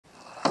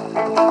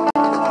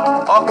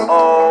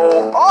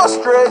Uh-oh,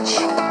 ostrich!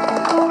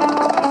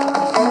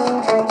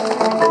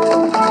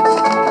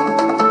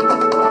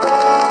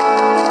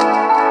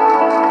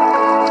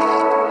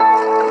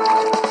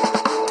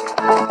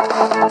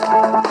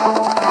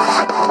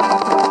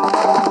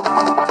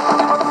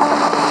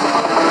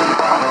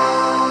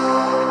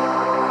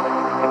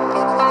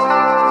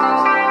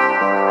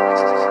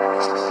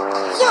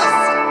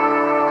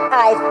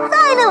 I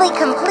finally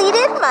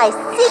completed my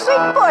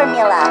secret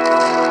formula.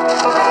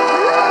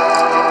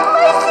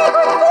 My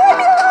secret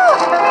formula!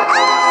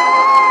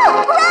 Ah!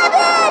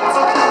 Rabbit!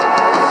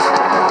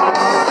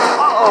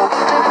 Uh-oh.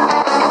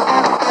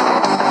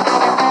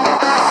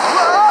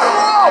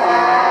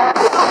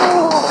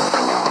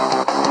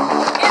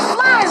 It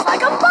flies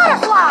like a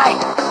butterfly!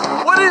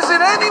 What is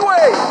it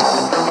anyway?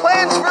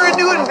 Plans for a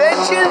new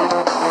invention?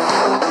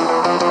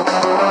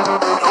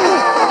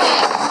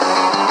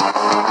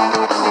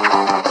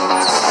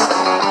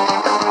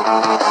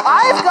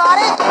 I've got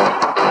it!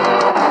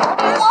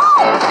 Whoa!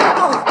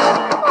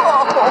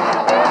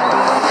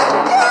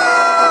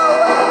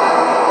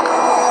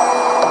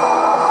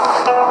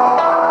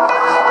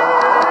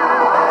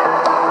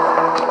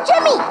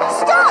 Jimmy,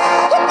 stop!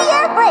 Hit the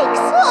air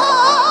brakes!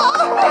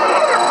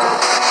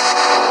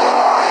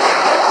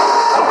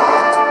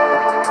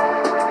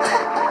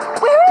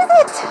 Where is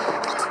it?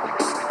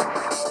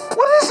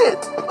 What is it?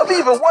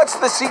 Aviva, what's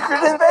the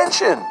secret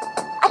invention?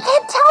 I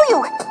can't tell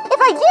you. If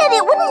I did,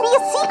 it wouldn't be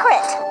a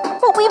secret.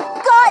 But we've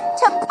got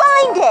to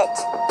find it.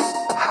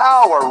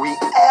 How are we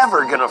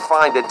ever gonna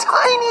find a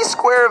tiny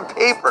square of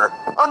paper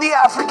on the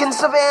African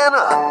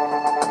savannah?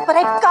 But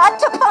I've got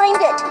to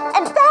find it,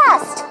 and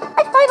fast.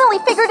 I finally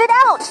figured it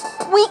out.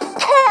 We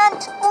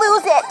can't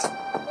lose it.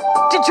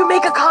 Did you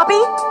make a copy?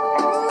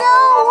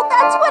 No,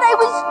 that's what I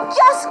was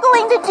just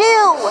going to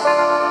do.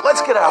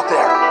 Let's get out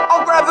there.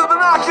 I'll grab the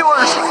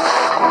binoculars.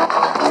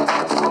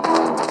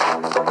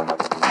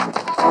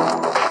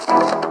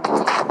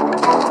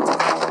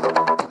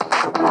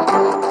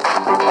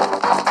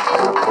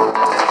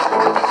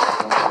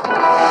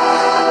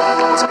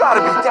 It's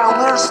gotta be down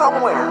there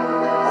somewhere.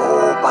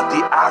 Oh, but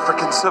the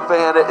African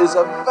savannah is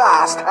a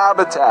vast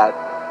habitat.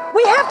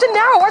 We have to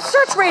narrow our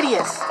search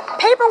radius.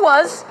 Paper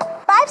was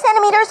 5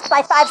 centimeters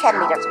by 5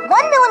 centimeters. 1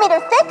 millimeter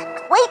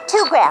thick, weight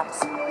 2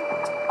 grams.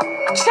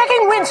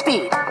 checking wind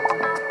speed.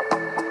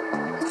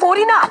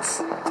 40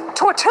 knots.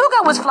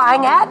 Tortuga was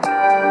flying at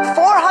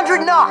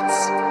 400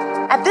 knots.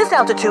 At this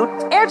altitude,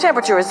 air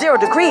temperature is 0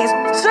 degrees,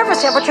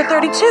 surface temperature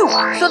 32,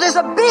 so there's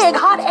a big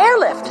hot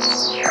airlift.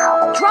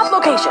 Drop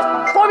location.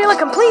 Formula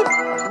complete.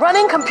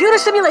 Running computer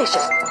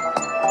simulation.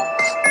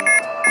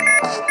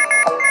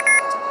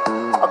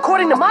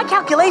 According to my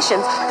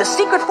calculations, the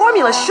secret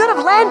formula should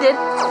have landed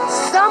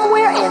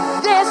somewhere in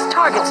this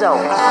target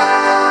zone.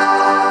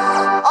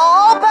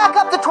 I'll back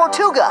up the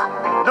Tortuga.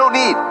 No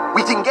need.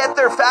 We can get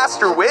there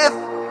faster with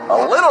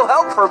a little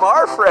help from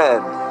our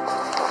friend.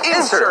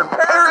 Insert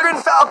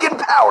Peregrine Falcon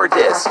power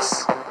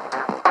discs.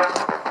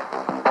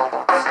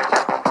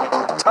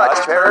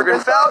 Touch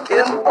Peregrine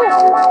Falcon.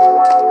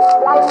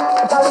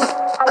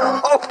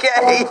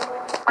 Okay.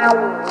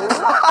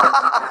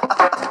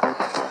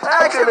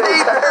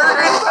 Activate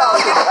Peregrine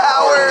Falcon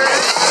powers.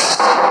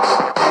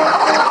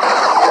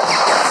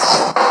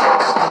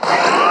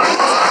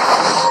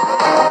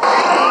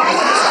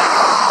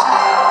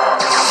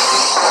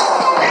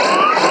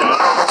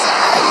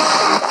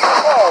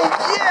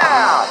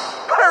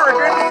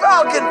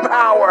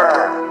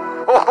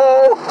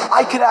 Oh,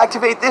 I could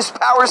activate this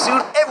power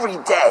suit every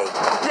day.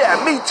 Yeah,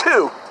 me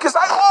too, because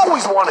I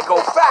always want to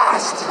go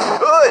fast.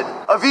 Good.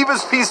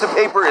 Aviva's piece of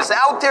paper is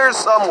out there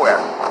somewhere.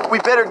 We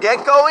better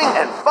get going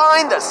and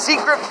find the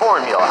secret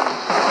formula.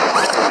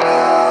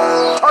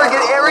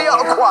 Target area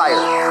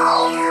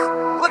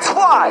acquired. Let's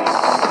fly.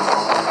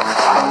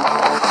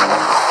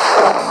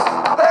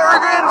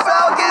 Peregrine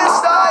Falcon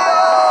style!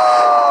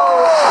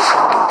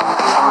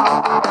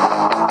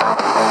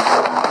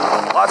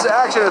 Lots of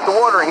action at the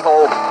watering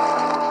hole.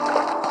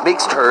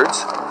 Mixed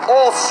herds,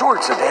 all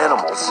sorts of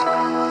animals.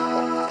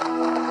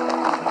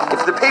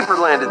 If the paper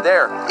landed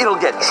there, it'll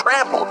get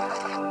trampled.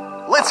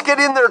 Let's get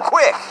in there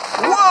quick.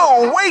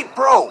 Whoa, wait,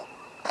 bro.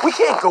 We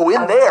can't go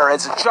in there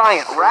as a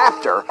giant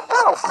raptor.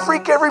 That'll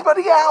freak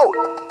everybody out.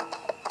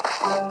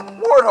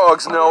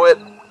 Warthogs know it.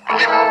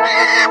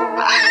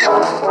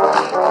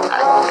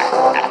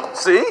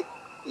 See?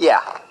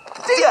 Yeah.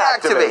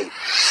 Deactivate.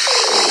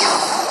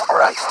 All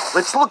right,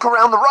 let's look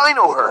around the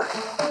rhino herd.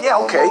 Yeah,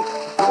 okay.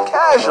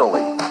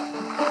 Casually.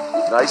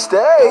 Nice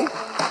day.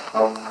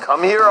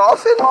 Come here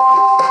often?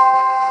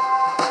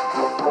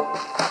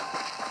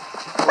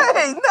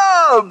 Hey,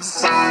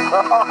 Nubs!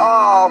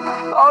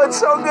 Oh, it's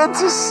so good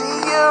to see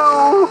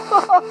you.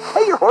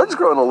 Hey, your horn's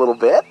growing a little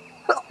bit.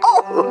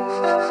 Oh,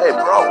 hey,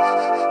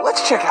 bro,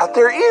 let's check out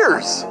their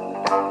ears.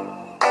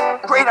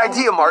 Great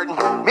idea, Martin.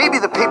 Maybe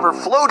the paper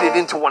floated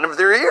into one of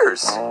their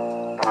ears.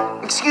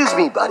 Excuse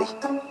me, buddy.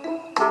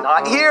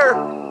 Not here.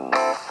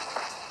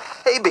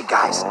 Hey, big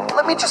guys,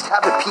 let me just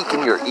have a peek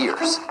in your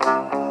ears.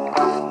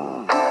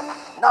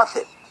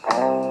 Nothing.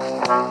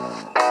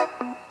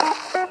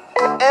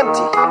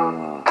 empty.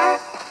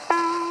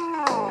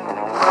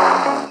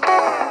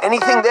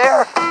 Anything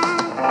there?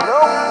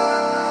 Nope.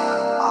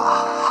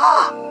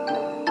 Aha!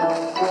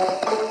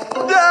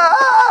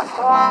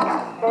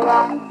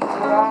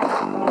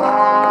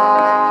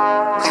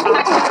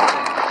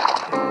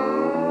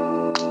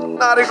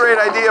 Not a great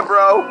idea,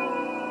 bro.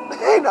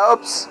 Hey,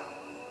 Nubs.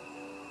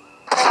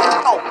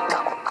 Oh,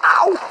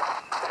 ow!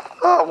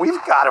 Oh,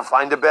 we've got to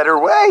find a better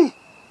way.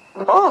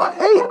 Oh,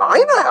 hey,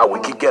 I know how we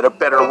could get a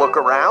better look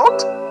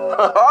around.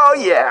 Oh,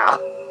 yeah.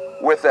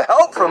 With the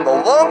help from the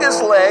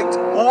longest-legged,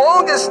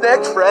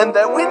 longest-necked friend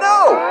that we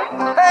know.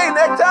 Hey,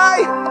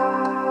 Necktie!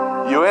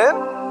 You in?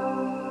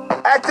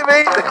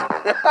 Activate!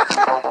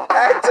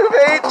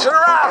 Activate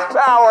giraffe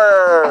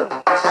power!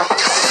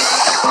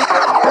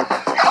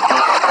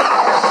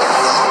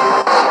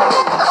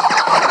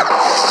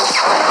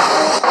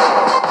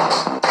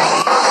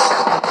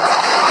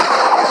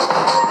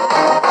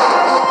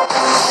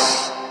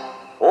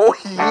 Oh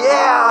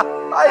yeah!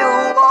 I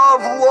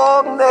love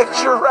long neck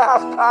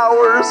giraffe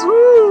powers!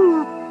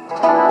 Woo!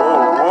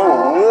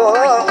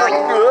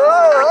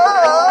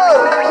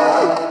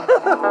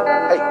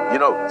 Hey, you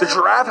know, the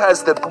giraffe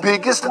has the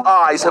biggest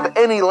eyes of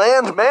any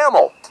land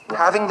mammal.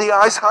 Having the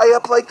eyes high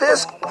up like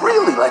this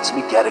really lets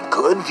me get a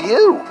good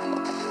view.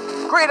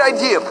 Great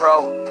idea,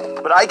 bro.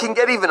 But I can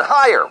get even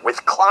higher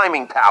with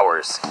climbing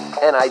powers.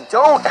 And I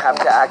don't have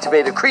to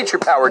activate a creature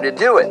power to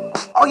do it.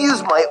 I'll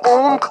use my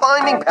own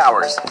climbing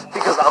powers,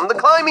 because I'm the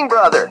climbing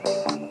brother.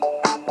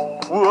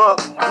 Whoa,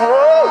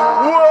 whoa,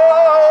 whoa!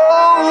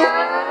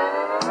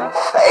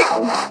 Hey,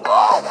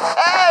 whoa,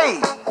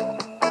 hey!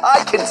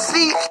 I can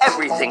see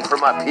everyththing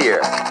from up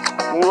here.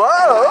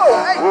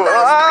 Whoa! Hey, do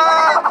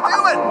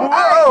it!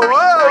 Whoa, whoa,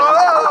 whoa,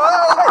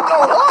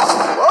 whoa!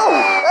 Whoa,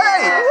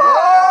 hey!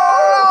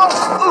 Whoa!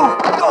 Ooh,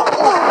 go,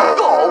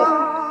 go!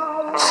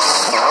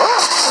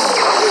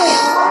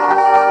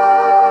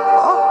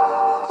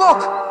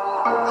 Look!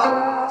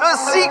 The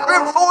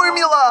secret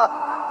formula!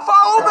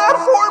 Follow that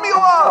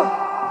formula!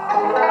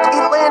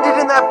 It landed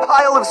in that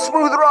pile of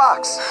smooth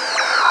rocks.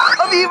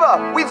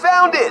 Aviva, we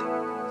found it!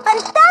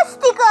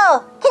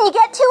 Fantastico! Can you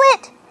get to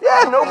it?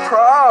 Yeah, no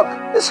prob.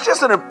 It's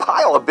just in a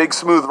pile of big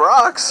smooth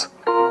rocks.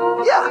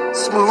 Yeah,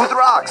 smooth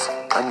rocks.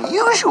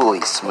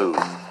 Unusually smooth.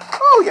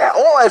 Oh yeah,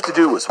 all I have to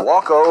do is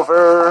walk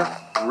over,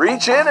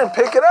 reach in and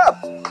pick it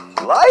up.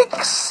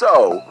 Like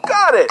so.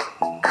 Got it.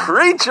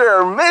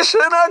 Creature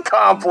mission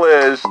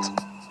accomplished.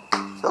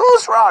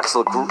 Those rocks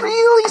look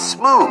really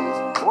smooth.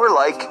 More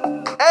like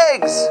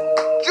eggs.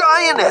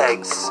 Giant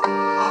eggs.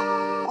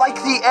 Like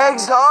the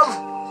eggs of...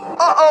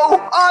 Uh-oh,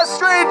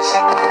 ostrich!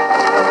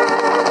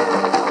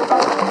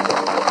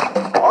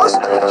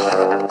 Ostrich?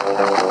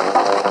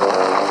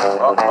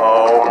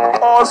 Uh-oh,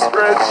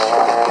 ostrich!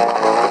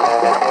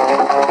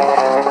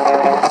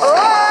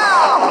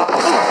 Ah!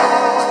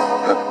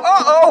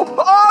 Uh-oh,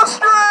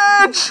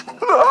 ostrich!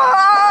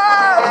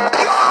 Ah!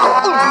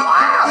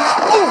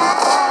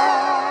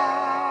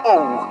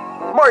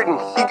 Oh, Martin,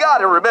 you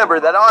gotta remember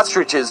that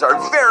ostriches are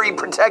very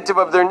protective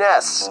of their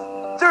nests.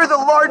 They're the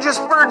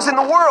largest birds in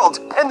the world,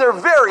 and they're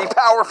very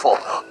powerful.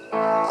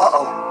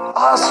 Uh-oh,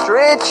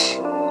 ostrich!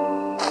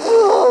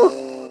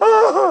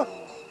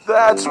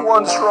 That's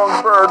one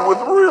strong bird with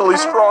really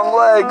strong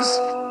legs.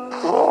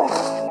 Oh,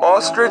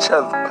 ostrich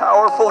have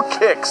powerful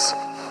kicks.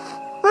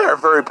 They're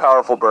very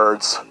powerful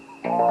birds.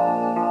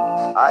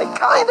 I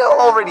kinda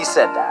already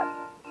said that.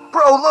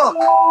 Bro, look!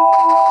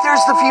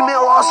 There's the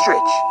female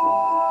ostrich.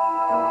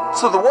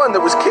 So the one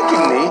that was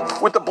kicking me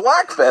with the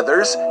black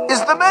feathers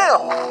is the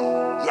male.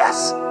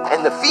 Yes,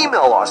 and the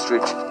female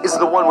ostrich is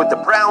the one with the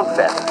brown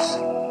feathers.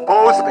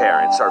 Both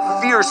parents are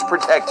fierce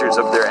protectors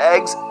of their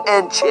eggs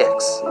and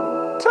chicks.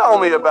 Tell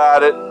me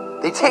about it.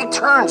 They take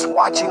turns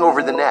watching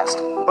over the nest,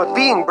 but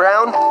being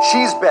brown,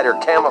 she's better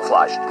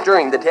camouflaged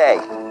during the day.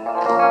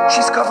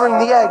 She's covering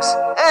the eggs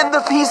and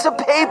the piece of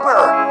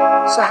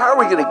paper. So how are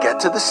we going to get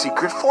to the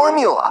secret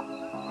formula?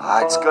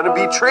 It's going to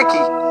be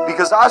tricky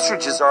because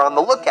ostriches are on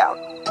the lookout.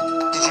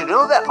 Did you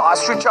know that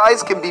ostrich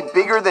eyes can be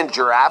bigger than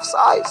giraffe's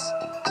eyes?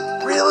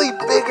 Really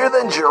bigger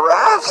than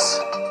giraffes?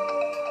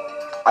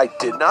 I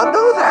did not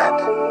know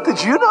that.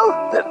 Did you know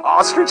that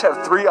ostrich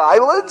have 3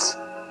 eyelids?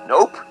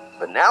 Nope,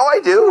 but now I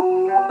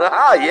do.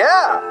 Haha,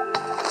 yeah.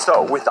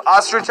 So with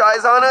ostrich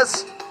eyes on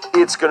us,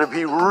 it's gonna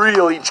be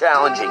really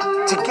challenging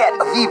to get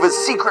Aviva's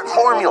secret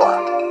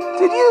formula.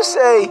 Did you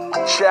say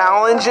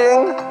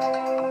challenging?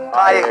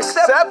 I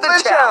accept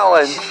the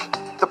challenge.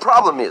 The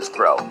problem is,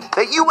 bro,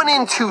 that you went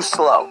in too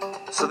slow.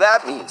 So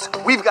that means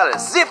we've got to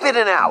zip in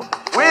and out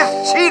with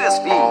cheetah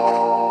speed.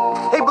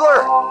 Hey,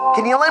 Blur,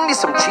 can you lend me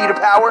some cheetah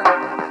power?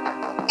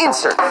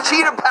 Insert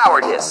cheetah power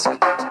disc.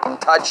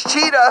 Touch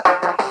cheetah.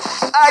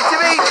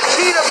 Activate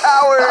cheetah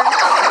power.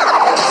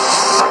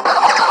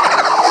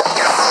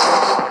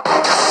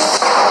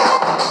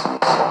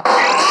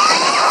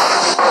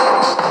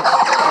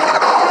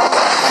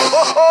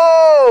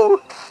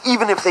 Oh!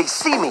 Even if they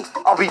see me,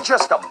 I'll be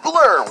just a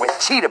blur with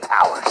cheetah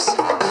powers.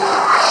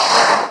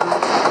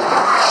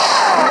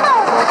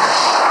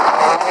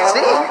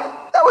 See?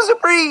 That was a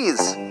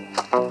breeze.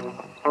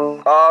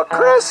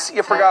 Chris,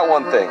 you forgot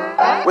one thing.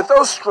 With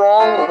those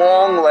strong,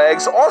 long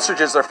legs,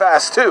 ostriches are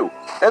fast too.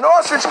 An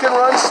ostrich can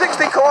run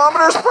 60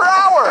 kilometers per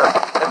hour.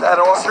 And that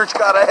ostrich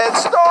got a head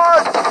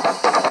start.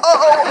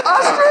 Uh-oh,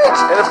 ostrich!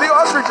 And if the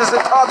ostrich is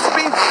at top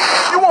speed,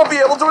 you won't be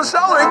able to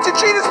accelerate to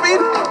cheetah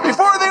speed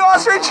before the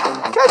ostrich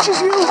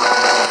catches you.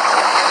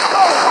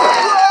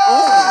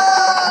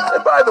 Oh.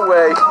 And by the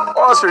way,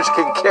 ostrich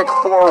can kick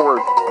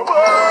forward.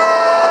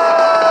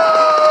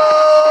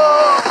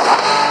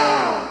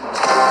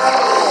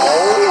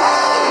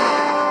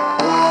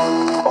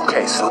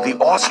 Okay, so the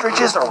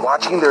ostriches are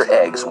watching their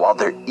eggs while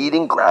they're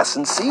eating grass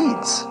and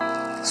seeds.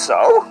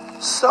 So,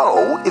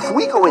 if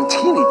we go in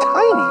teeny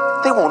tiny,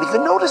 they won't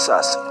even notice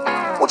us.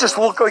 We'll just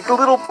look like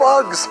little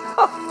bugs.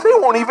 They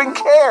won't even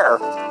care.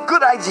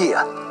 Good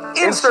idea.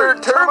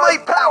 Insert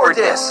termite power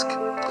disc.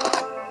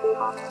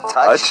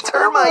 Touch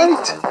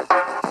termite.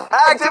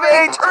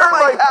 Activate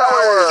termite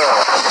power.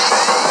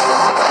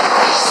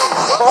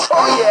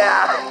 Oh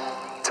yeah.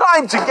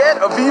 Time to get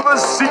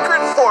Aviva's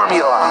secret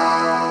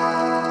formula.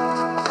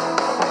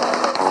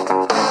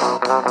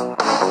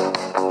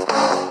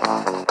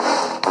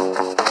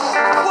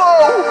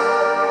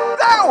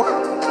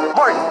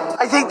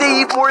 I think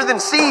they eat more than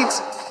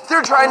seeds.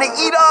 They're trying to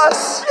eat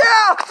us.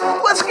 Yeah,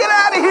 let's get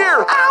out of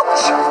here.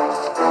 Ouch!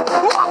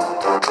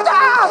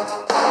 Ah!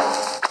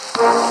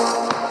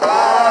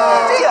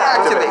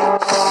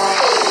 Deactivate.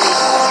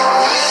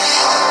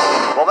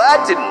 Well,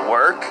 that didn't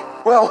work.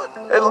 Well,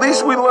 at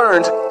least we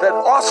learned that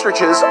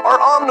ostriches are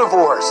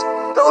omnivores.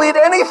 They'll eat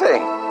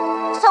anything.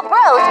 So,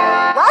 bros,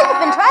 while you've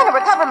been trying to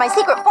recover my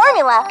secret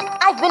formula,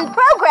 I've been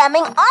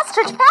programming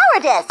ostrich power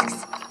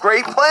discs.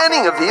 Great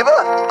planning,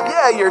 Aviva.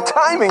 Yeah, your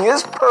timing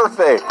is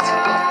perfect.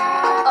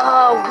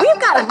 We've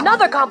got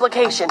another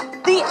complication.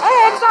 The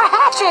eggs are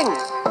hatching.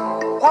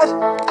 What?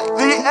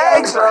 The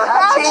eggs are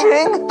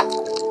hatching?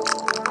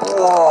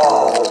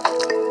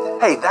 Whoa.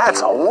 Hey,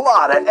 that's a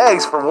lot of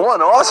eggs for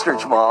one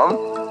ostrich, Mom.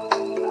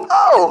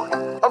 Oh,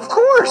 of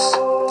course.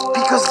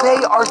 Because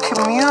they are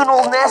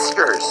communal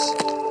nesters.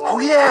 Oh,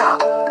 yeah.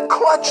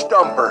 Clutch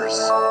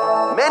dumpers.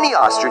 Many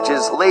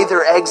ostriches lay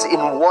their eggs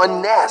in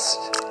one nest.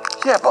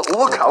 Yeah, but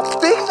look how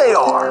big they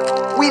are.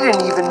 We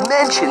didn't even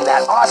mention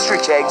that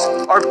ostrich eggs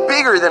are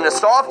bigger than a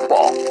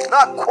softball,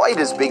 not quite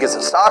as big as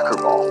a soccer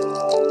ball.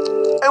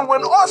 And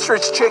when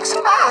ostrich chicks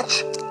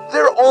hatch,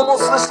 they're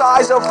almost the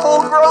size of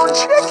full-grown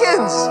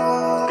chickens.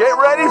 Get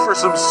ready for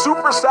some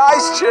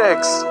super-sized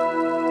chicks.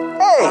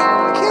 Hey,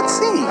 I can't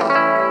see.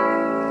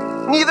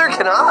 Neither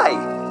can I.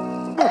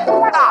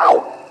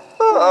 Ow!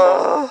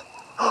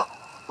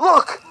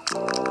 Look!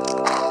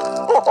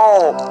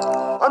 Oh,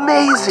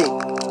 amazing!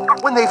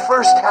 When they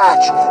first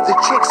hatch, the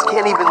chicks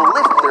can't even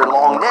lift their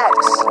long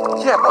necks.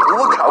 Yeah, but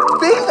look how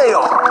big they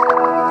are.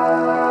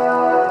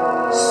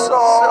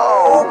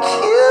 So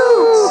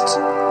cute.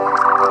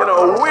 In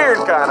a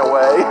weird kind of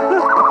way.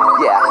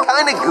 Yeah,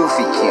 kind of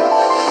goofy cute.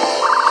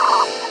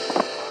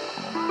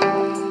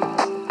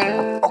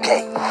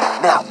 Okay,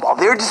 now while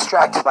they're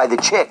distracted by the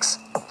chicks,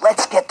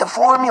 let's get the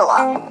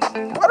formula.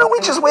 Why don't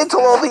we just wait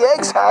till all the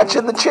eggs hatch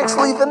and the chicks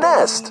leave the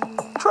nest?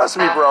 Trust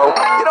me, bro,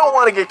 you don't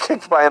want to get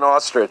kicked by an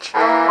ostrich.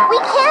 We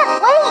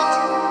can't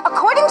wait.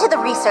 According to the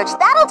research,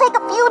 that'll take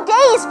a few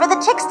days for the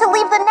chicks to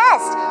leave the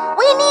nest.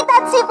 We need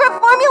that secret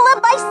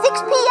formula by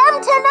 6 p.m.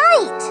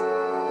 tonight.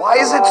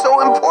 Why is it so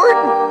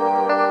important?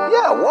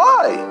 Yeah,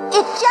 why?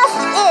 It just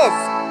is.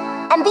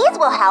 And these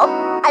will help.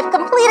 I've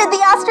completed the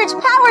ostrich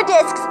power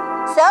discs.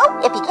 So,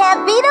 if you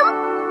can't beat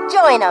them,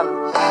 join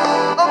them.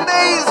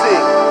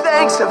 Amazing!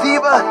 Thanks,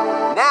 Aviva.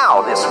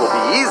 Now this will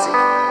be easy.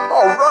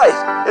 All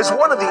right, as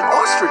one of the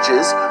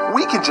ostriches,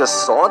 we can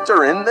just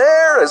saunter in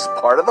there as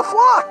part of the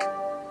flock.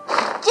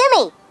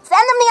 Jimmy,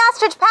 send them the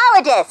ostrich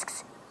power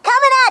discs.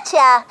 Coming at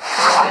ya.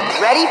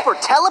 Ready for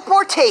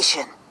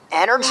teleportation.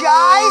 Energize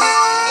and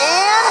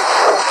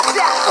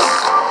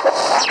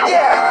zap.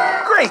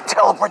 Yeah, great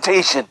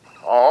teleportation.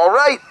 All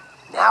right,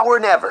 now or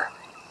never.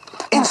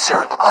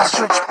 Insert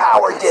ostrich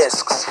power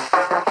discs.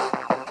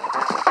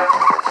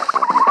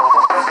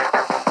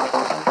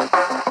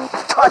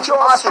 Touch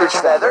ostrich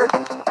feather.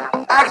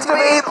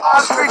 Activate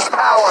ostrich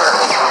power.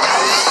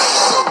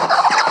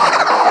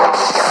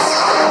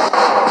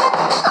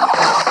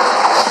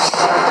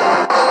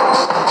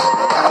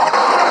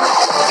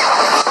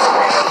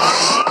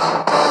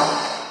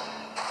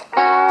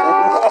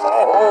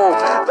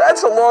 Whoa,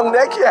 that's a long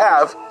neck you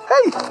have.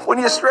 Hey, when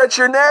you stretch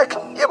your neck,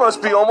 you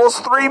must be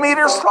almost 3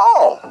 meters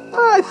tall.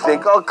 I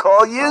think I'll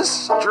call you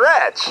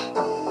Stretch.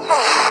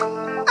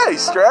 Hey,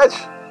 Stretch.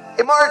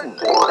 Hey, Martin,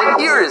 and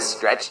here is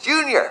Stretch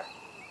Jr.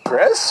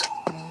 Chris?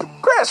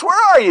 Chris, where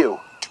are you?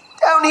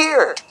 Down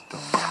here.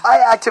 I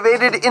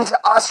activated into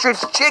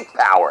ostrich chick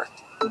power.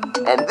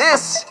 And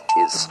this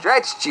is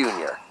Stretch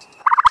Jr.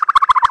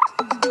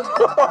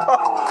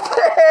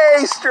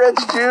 Hey, Stretch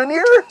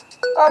Jr.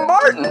 I'm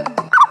Martin.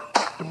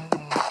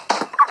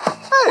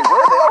 Hey,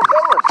 where are they all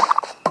going?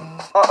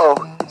 Uh-oh,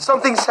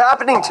 something's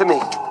happening to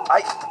me.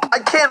 I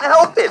can't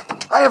help it.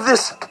 I have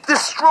this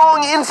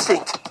strong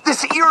instinct.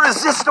 this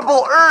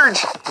irresistible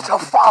urge to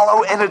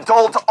follow an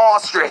adult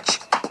ostrich.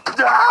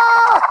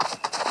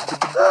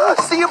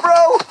 See you,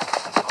 bro.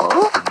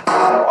 Huh?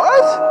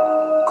 What?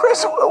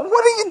 Chris,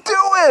 what are you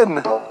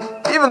doing?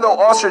 Even though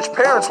ostrich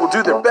parents will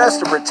do their best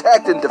to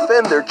protect and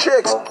defend their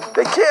chicks,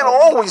 they can't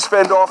always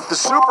fend off the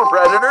super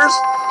predators.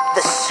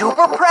 The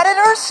super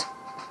predators?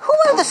 Who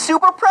are the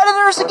super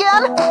predators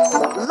again?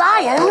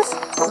 Lions,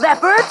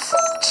 leopards,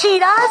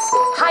 cheetahs,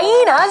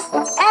 hyenas,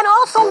 and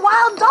also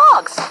wild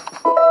dogs.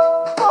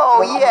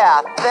 Oh,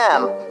 yeah,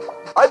 them.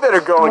 I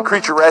better go and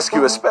creature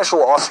rescue a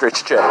special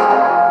ostrich chick. Hey,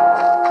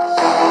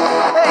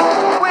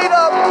 wait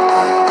up!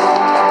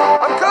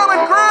 I'm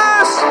coming,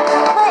 Chris!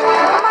 But,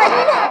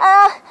 Martin,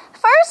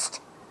 first,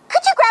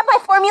 could you grab my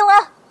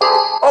formula?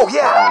 Oh,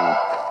 yeah.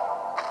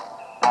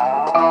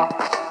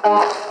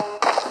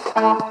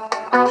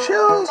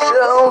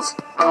 Shells.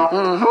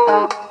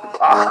 Mm-hmm.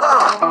 Aha!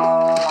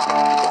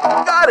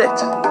 Got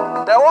it!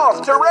 Now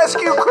off to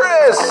rescue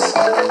Chris!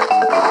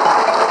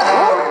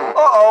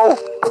 Uh-oh!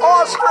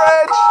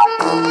 Ostrich!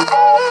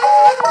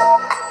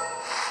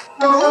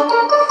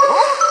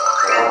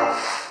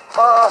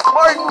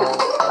 Martin,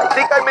 I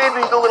think I may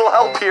need a little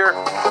help here.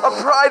 A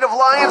pride of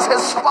lions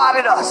has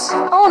spotted us.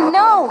 Oh,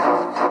 no.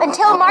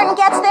 Until Martin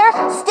gets there,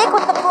 stick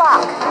with the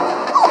flock.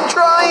 I'm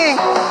trying.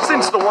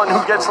 Since the one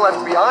who gets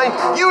left behind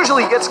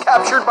usually gets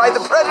captured by the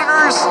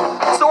predators,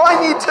 so I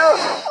need to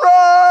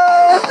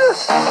run.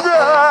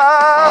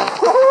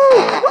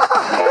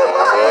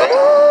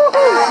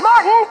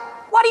 Martin,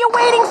 what are you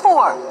waiting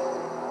for?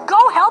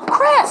 Go help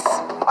Chris.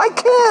 I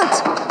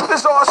can't!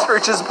 This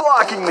ostrich is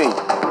blocking me.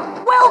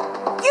 Well,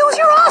 use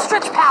your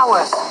ostrich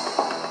powers.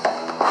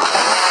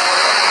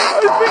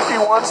 I think he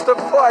wants to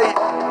fight.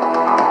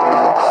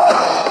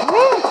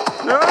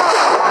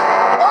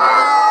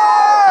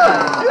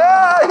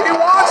 Yeah, he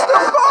wants to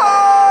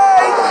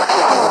fight!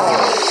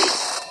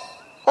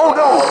 Oh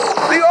no,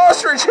 the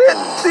ostrich hit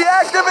the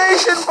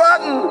activation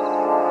button!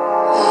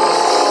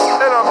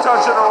 And I'm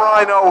touching a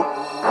rhino.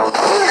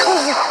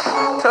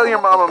 Tell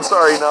your mom I'm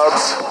sorry,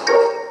 Nubs.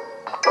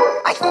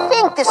 I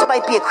think this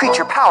might be a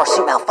creature power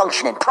suit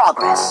malfunction in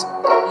progress.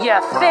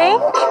 You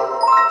think?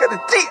 Gotta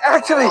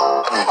deactivate!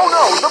 Oh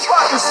no, the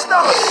button's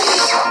stuck!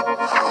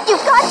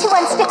 You've got to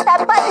unstick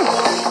that button.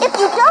 If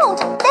you don't,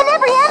 then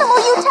every animal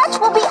you touch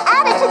will be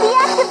added to the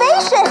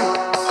activation.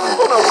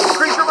 Oh no,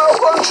 creature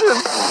malfunction!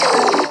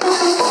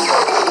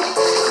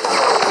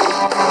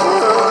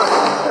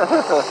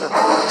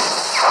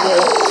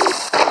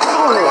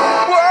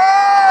 Whoa,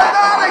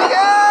 not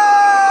again!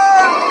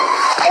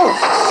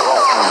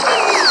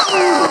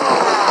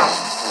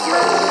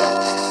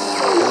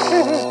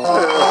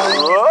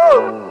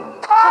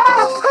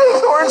 Hey,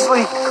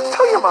 Thornsley,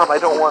 tell your mom I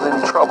don't want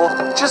any trouble.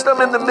 Just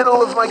I'm in the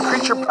middle of my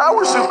creature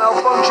power suit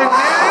malfunction.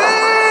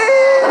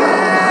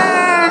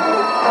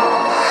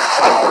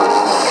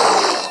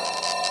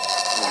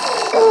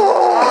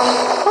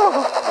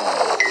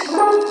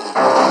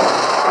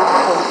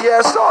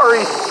 Yeah,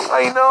 sorry.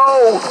 I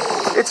know.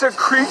 It's a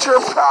creature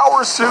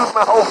power suit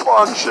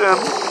malfunction.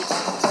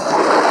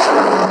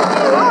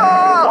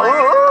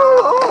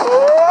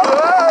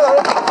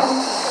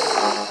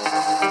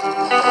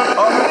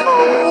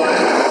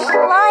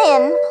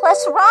 Lion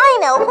plus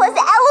rhino plus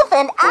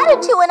elephant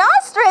added to an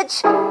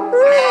ostrich.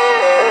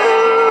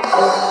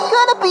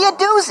 Gonna be a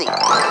doozy.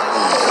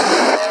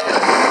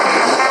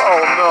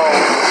 Oh no.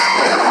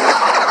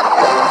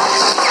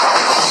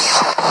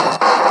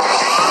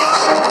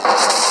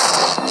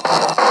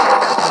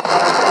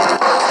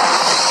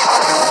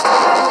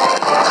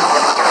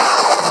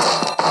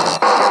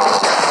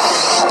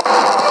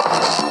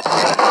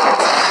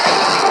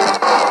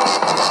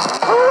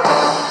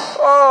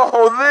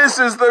 Oh, this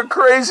is the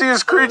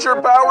craziest creature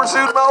power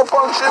suit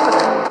malfunction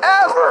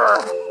ever!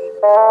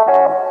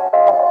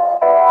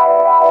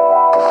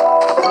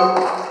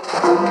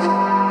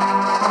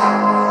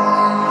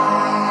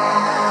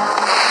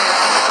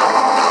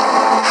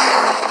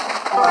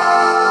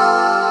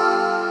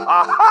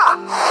 Aha!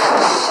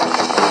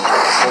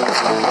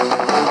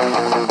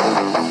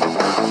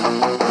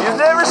 You've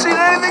never seen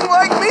anything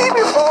like me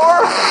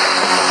before!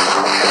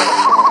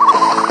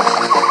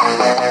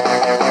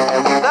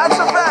 Not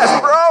so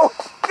fast, bro!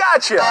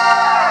 Gotcha!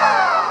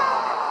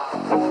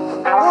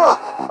 Oh,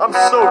 I'm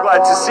so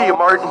glad to see you,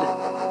 Martin.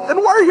 Then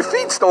why are your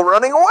feet still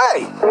running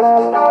away?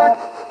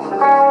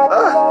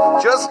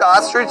 Just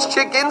ostrich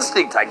chick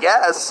instinct, I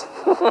guess.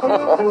 Okay.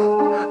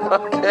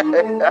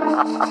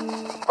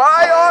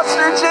 Bye,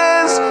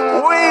 ostriches!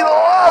 We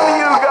love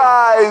you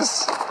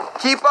guys!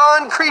 Keep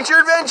on creature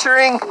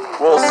adventuring.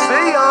 We'll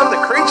see you on the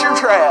creature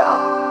trail.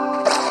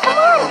 Come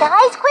on,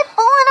 guys, quit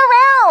fooling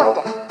around.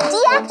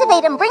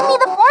 Deactivate and bring me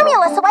the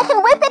formula so I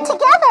can whip it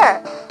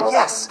together.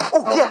 Yes.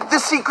 Oh, yeah, the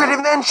secret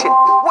invention.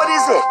 What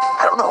is it?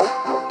 I don't know.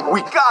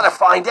 We gotta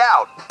find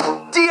out.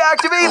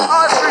 Deactivate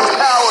ostrich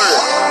power.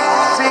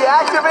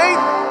 Deactivate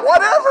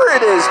whatever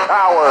it is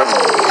power.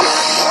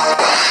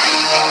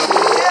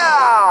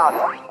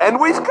 Yeah! And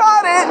we've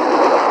got it!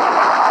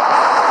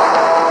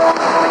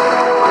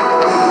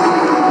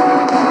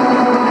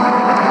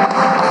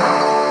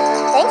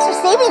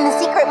 the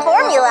secret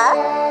formula.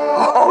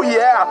 Oh,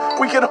 yeah.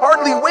 We can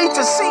hardly wait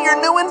to see your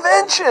new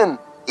invention.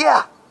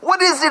 Yeah,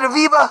 what is it,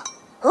 Aviva?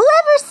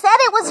 Whoever said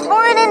it was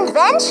for an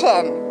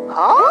invention?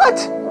 What?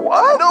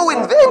 What? No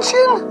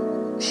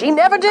invention? She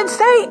never did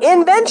say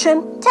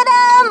invention.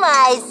 Ta-da!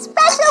 My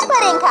special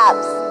pudding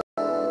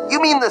cups.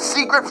 You mean the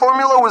secret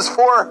formula was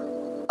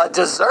for a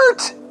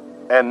dessert?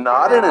 And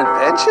not an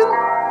invention?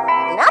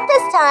 Not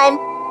this time.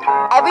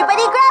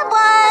 Everybody grab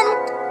one.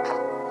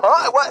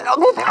 Huh? What?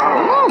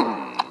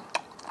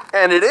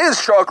 And it is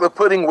chocolate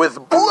pudding with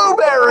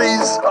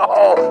blueberries.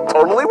 Oh,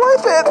 totally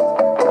worth it.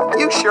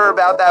 You sure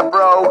about that,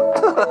 bro?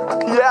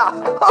 Yeah,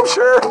 I'm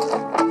sure.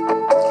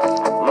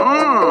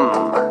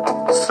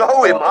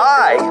 So am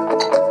I.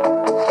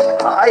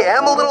 I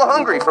am a little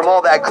hungry from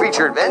all that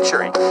creature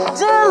adventuring.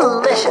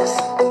 Delicious.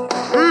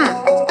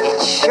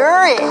 It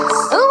sure is.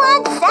 Who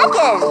wants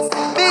seconds?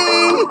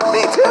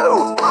 Me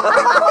too.